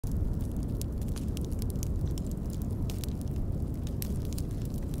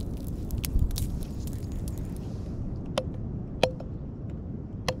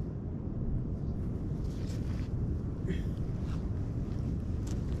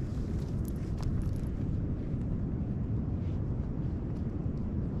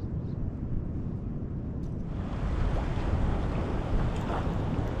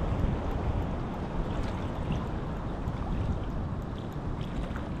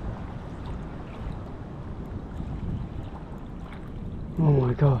Oh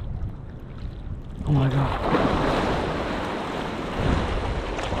my god. Oh my god.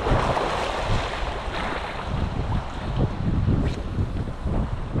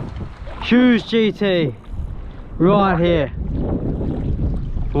 Shoes GT. Right here.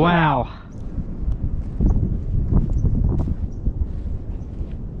 Wow.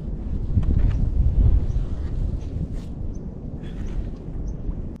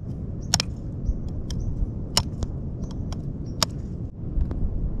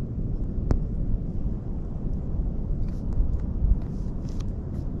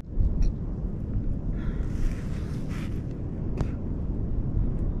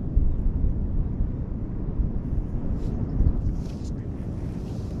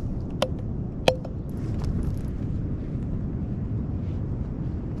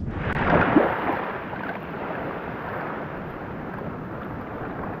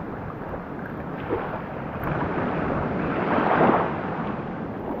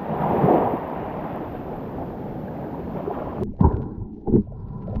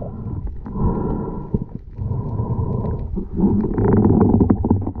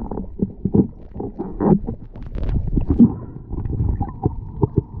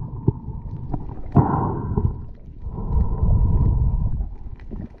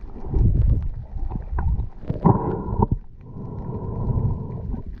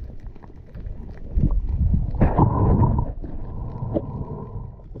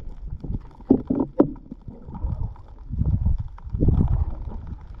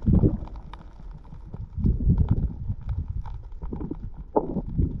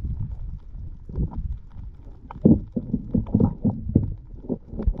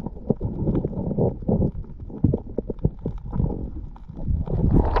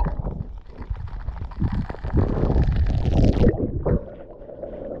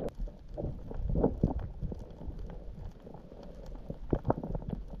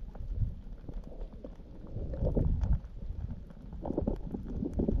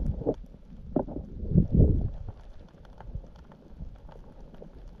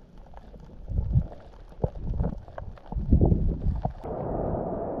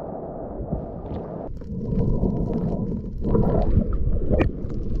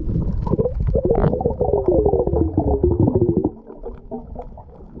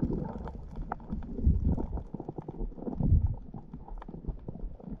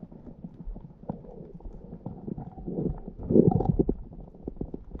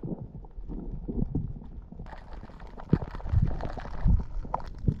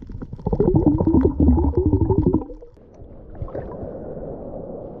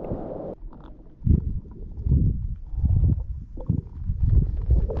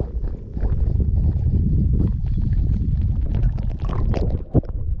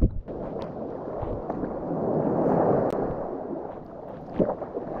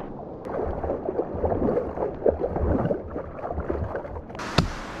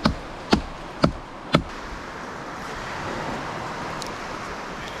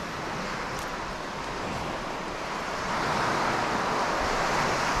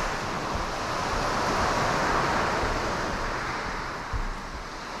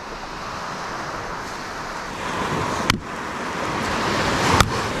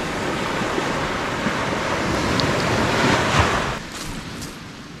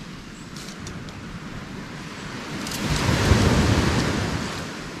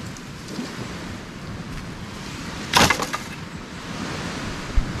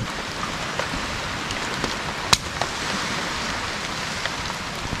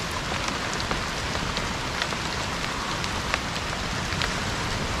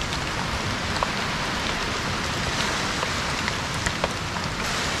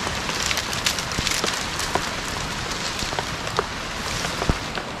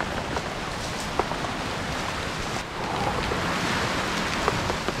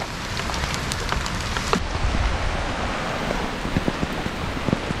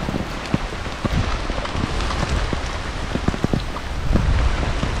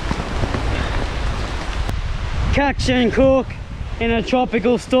 Catch and cook in a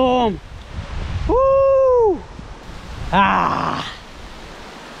tropical storm. Woo! Ah!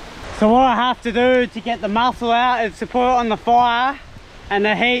 So what I have to do to get the mussel out is to put it on the fire, and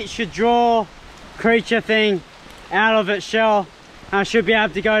the heat should draw creature thing out of its shell. I should be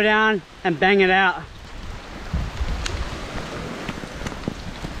able to go down and bang it out.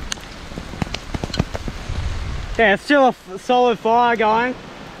 Yeah, it's still a solid fire going.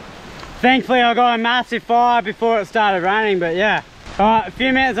 Thankfully I got a massive fire before it started raining, but yeah. Alright, a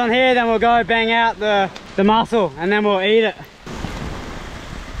few minutes on here, then we'll go bang out the mussel and then we'll eat it.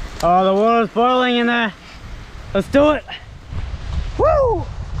 Oh, the water's boiling in there. Let's do it. Woo!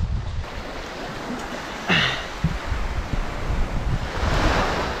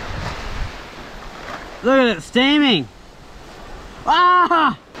 Look at it steaming.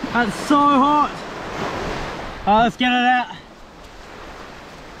 Ah! That's so hot. Oh, let's get it out.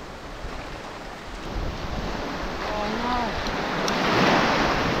 Oh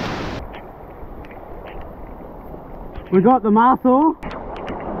no. We got the mussel,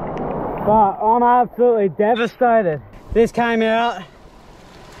 but I'm absolutely devastated. This came out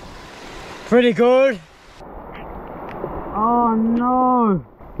pretty good. Oh no.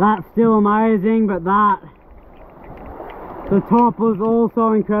 That's still amazing, but the top was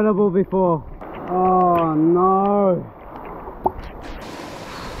also incredible before. Oh no.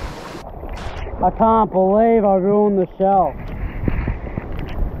 I can't believe I ruined the shell.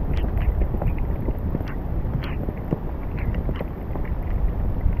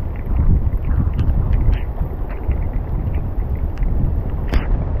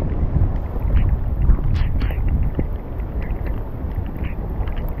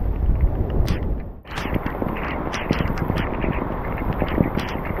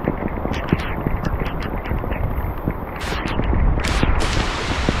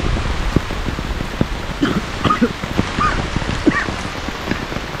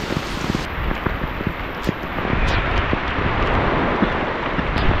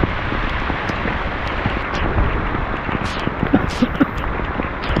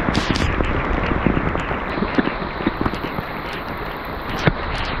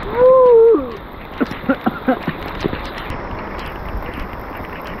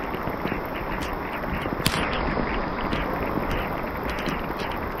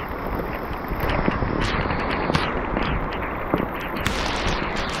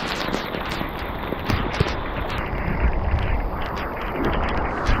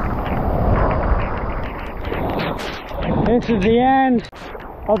 This is the end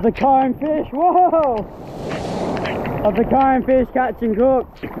of the comb fish. Whoa! Of the comb fish catch and cook.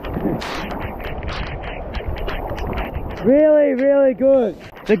 Really, really good.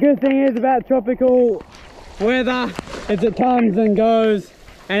 The good thing is about tropical weather is it comes and goes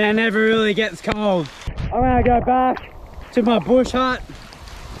and it never really gets cold. I'm gonna go back to my bush hut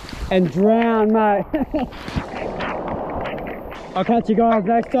and drown, mate. I'll catch you guys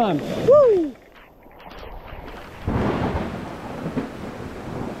next time. Woo!